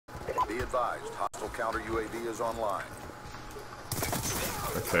Be advised, hostile counter UAV is online.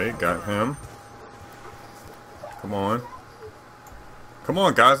 Okay, got him. Come on. Come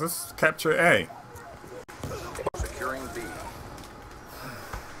on, guys. Let's capture A. Securing B.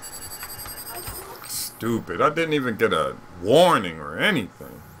 Stupid. I didn't even get a warning or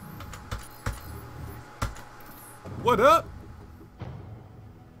anything. What up?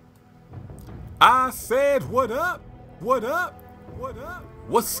 I said, what up? What up? What up?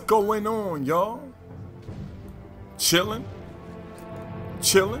 What's going on, y'all? Chilling?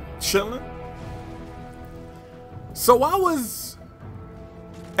 Chilling? Chilling? So I was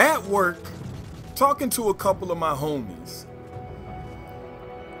at work talking to a couple of my homies.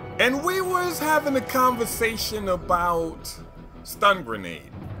 And we was having a conversation about stun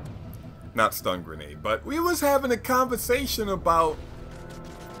grenade. Not stun grenade, but we was having a conversation about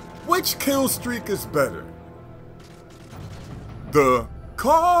which kill streak is better. The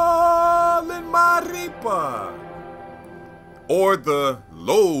Calling My Reaper or the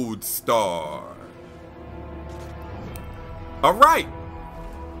Lodestar. Alright.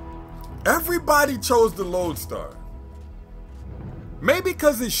 Everybody chose the Lodestar. Maybe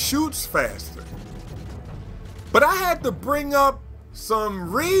because it shoots faster. But I had to bring up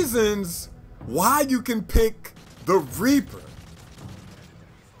some reasons why you can pick the Reaper.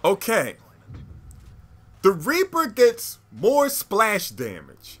 Okay. The Reaper gets more splash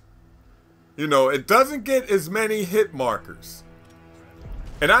damage. You know, it doesn't get as many hit markers.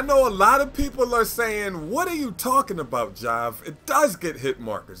 And I know a lot of people are saying, what are you talking about, Jive? It does get hit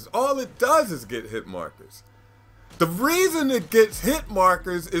markers. All it does is get hit markers. The reason it gets hit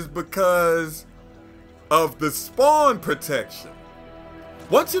markers is because of the spawn protection.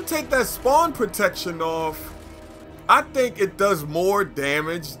 Once you take that spawn protection off, I think it does more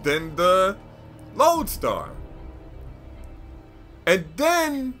damage than the Lodestar. And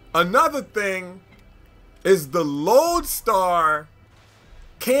then another thing is the Lodestar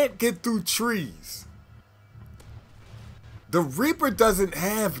can't get through trees. The Reaper doesn't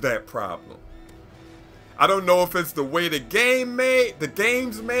have that problem. I don't know if it's the way the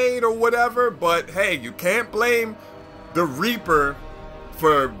game's made or whatever, but hey, you can't blame the Reaper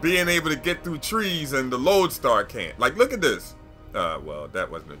for being able to get through trees and the Lodestar can't. Like, look at this. Well,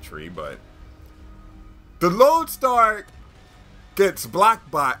 that wasn't a tree, but the Lodestar gets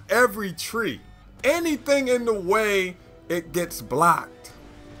blocked by every tree. Anything in the way, it gets blocked.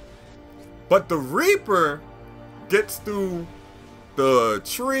 But the Reaper gets through the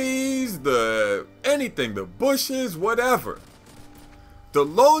trees, anything, the bushes, whatever. The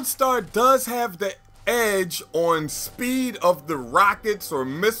Lodestar does have the edge on speed of the rockets or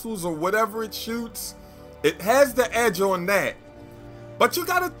missiles or whatever it shoots. It has the edge on that. But you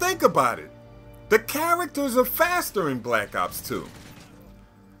gotta think about it. The characters are faster in Black Ops 2.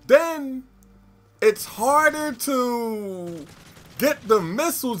 Then it's harder to get the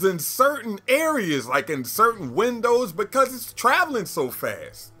missiles in certain areas, like in certain windows, because it's traveling so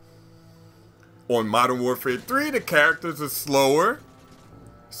fast. On Modern Warfare 3, the characters are slower,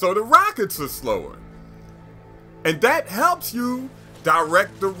 so the rockets are slower. And that helps you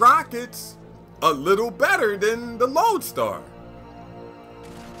direct the rockets a little better than the Lodestar.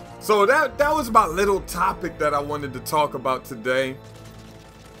 So that was my little topic that I wanted to talk about today.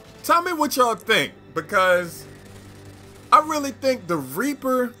 Tell me what y'all think, because I really think the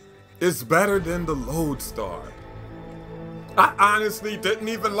Reaper is better than the Lodestar. I honestly didn't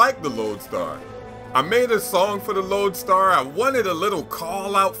even like the Lodestar. I made a song for the Lodestar. I wanted a little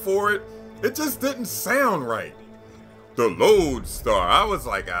call out for it. It just didn't sound right. The Lodestar, I was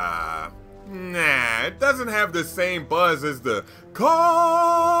like, nah, it doesn't have the same buzz as the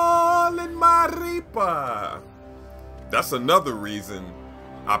Calling My Reaper. That's another reason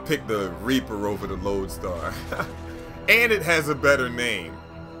I picked the Reaper over the Lodestar. And it has a better name.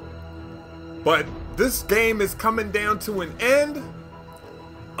 But this game is coming down to an end.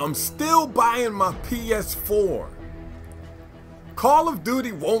 I'm still buying my PS4. Call of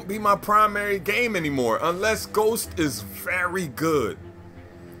Duty won't be my primary game anymore unless Ghost is very good.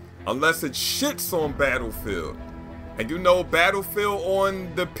 Unless it shits on Battlefield. And you know Battlefield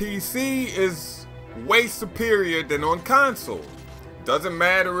on the PC is way superior than on console. Doesn't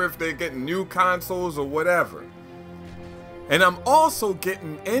matter if they're getting new consoles or whatever. And I'm also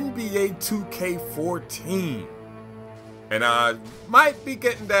getting NBA 2K14. And I might be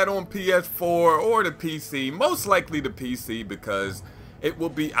getting that on PS4 or the PC. Most likely the PC because it will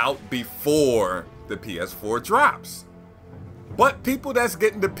be out before the PS4 drops. But people that's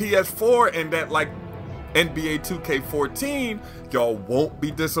getting the PS4 and that like NBA 2K14, y'all won't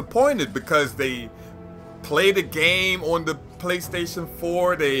be disappointed because they play the game on the PlayStation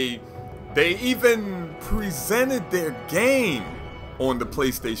 4. They They even presented their game on the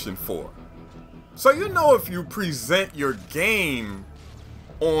PlayStation 4. So you know if you present your game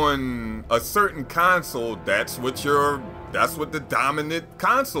on a certain console, that's what the dominant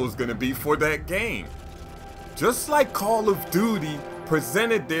console is gonna be for that game. Just like Call of Duty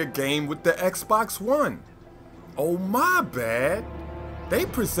presented their game with the Xbox One. Oh my bad. They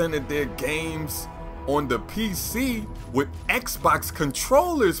presented their games on the PC with Xbox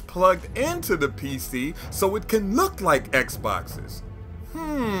controllers plugged into the PC so it can look like Xboxes.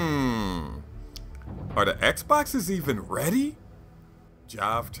 Are the Xboxes even ready?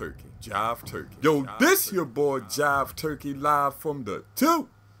 Jive Turkey, Jive Turkey. Yo, this your boy Jive Turkey live from the 2,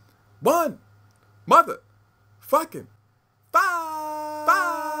 1, motherfucking 5.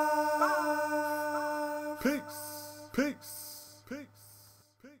 Peace, peace, peace.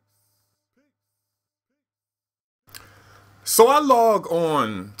 So I log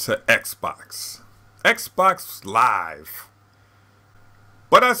on to Xbox Live.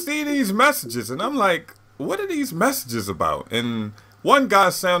 But I see these messages and I'm like, what are these messages about? And one guy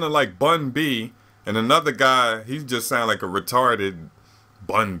sounded like Bun B, and another guy, he just sounded like a retarded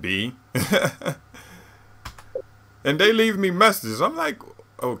Bun B. And they leave me messages. I'm like,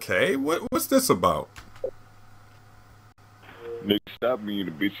 okay, what's this about? Nigga, stop being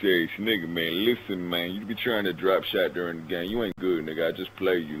a bitch ass nigga, man. Listen, man, you be trying to drop shot during the game. You ain't good, nigga. I just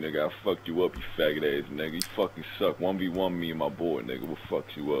play you, nigga. I fucked you up, you faggot ass nigga. You fucking suck. 1v1 me and my boy, nigga. What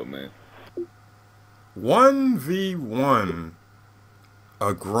fucks you up, man? 1v1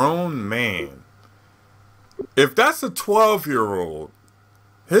 a grown man. If that's a 12-year-old,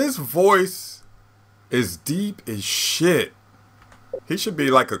 his voice is deep as shit. He should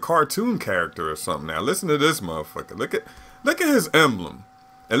be like a cartoon character or something. Now listen to this motherfucker. Look at his emblem.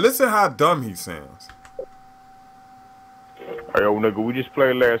 And listen how dumb he sounds. Hey, yo, nigga, we just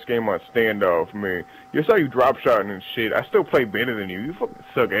played last game on standoff, man. You saw you drop shotting and shit. I still play better than you. You fucking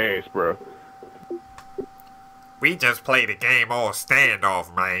suck ass, bro. We just played a game on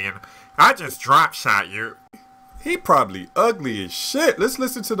standoff, man. I just drop shot you. He probably ugly as shit. Let's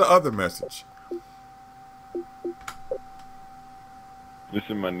listen to the other message.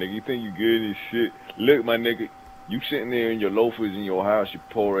 Listen, my nigga, you think you good as shit? Look, my nigga, you sitting there in your loafers in your house, you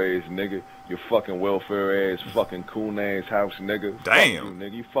poor ass nigga. Your fucking welfare ass, fucking coon ass house, nigga. Damn. Fuck you,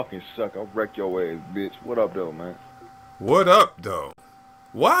 nigga. You fucking suck. I'll wreck your ass, bitch. What up, though, man? What up, though?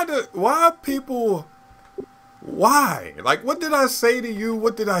 Why people... Why? Like, what did I say to you?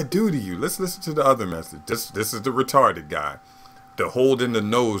 What did I do to you? Let's listen to the other message. This is the retarded guy. The holding the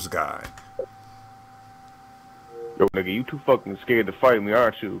nose guy. Yo, nigga, you too fucking scared to fight me,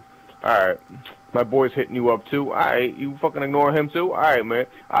 aren't you? Alright. My boy's hitting you up, too. Alright. You fucking ignoring him, too? Alright, man.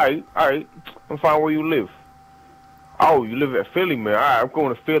 Alright. I'm fine where you live. Oh, you live at Philly, man. Alright, I'm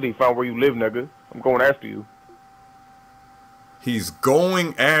going to Philly. Find where you live, nigga. I'm going after you. He's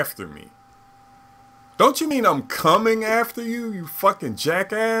going after me. Don't you mean I'm coming after you, you fucking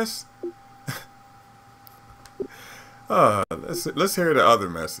jackass? Let's hear the other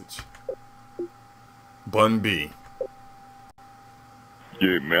message. Bun B.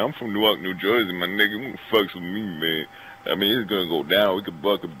 Yeah, man, I'm from Newark, New Jersey, my nigga. Who fucks with me, man? I mean, it's gonna go down. We could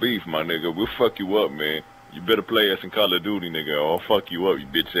buck a beef, my nigga. We'll fuck you up, man. You better play us in Call of Duty, nigga, or I'll fuck you up, you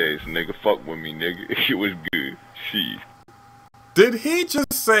bitch ass nigga. Fuck with me, nigga. It was good. Shit. Did he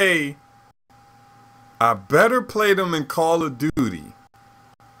just say, I better play them in Call of Duty,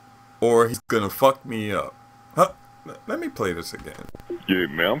 or he's gonna fuck me up? Huh? Let me play this again. Yeah,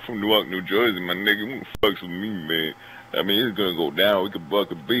 man, I'm from Newark, New Jersey, my nigga. Who fucks with me, man? I mean, it's gonna go down. We could buck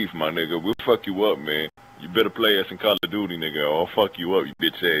a beef, my nigga. We'll fuck you up, man. You better play us in Call of Duty, nigga, or I'll fuck you up, you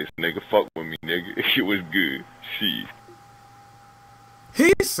bitch ass nigga. Fuck with me, nigga. It was good. Shit.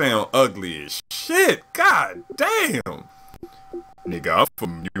 He sound ugly as shit. God damn. Nigga, I'm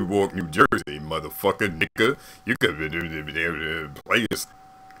from Newark, New Jersey, motherfucker, nigga. You could play this.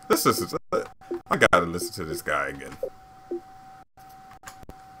 I gotta listen to this guy again.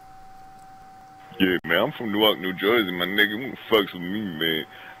 Yeah, man, I'm from Newark, New Jersey, my nigga. Who fucks with me, man?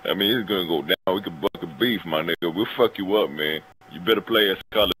 I mean, it's gonna go down. We could buck a beef, my nigga. We'll fuck you up, man. You better play us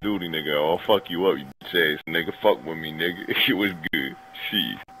Call of Duty, nigga, or I'll fuck you up, you bitch ass nigga. Fuck with me, nigga. It was good.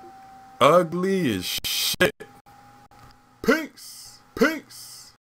 Shit. Ugly as shit. Peace. Peace.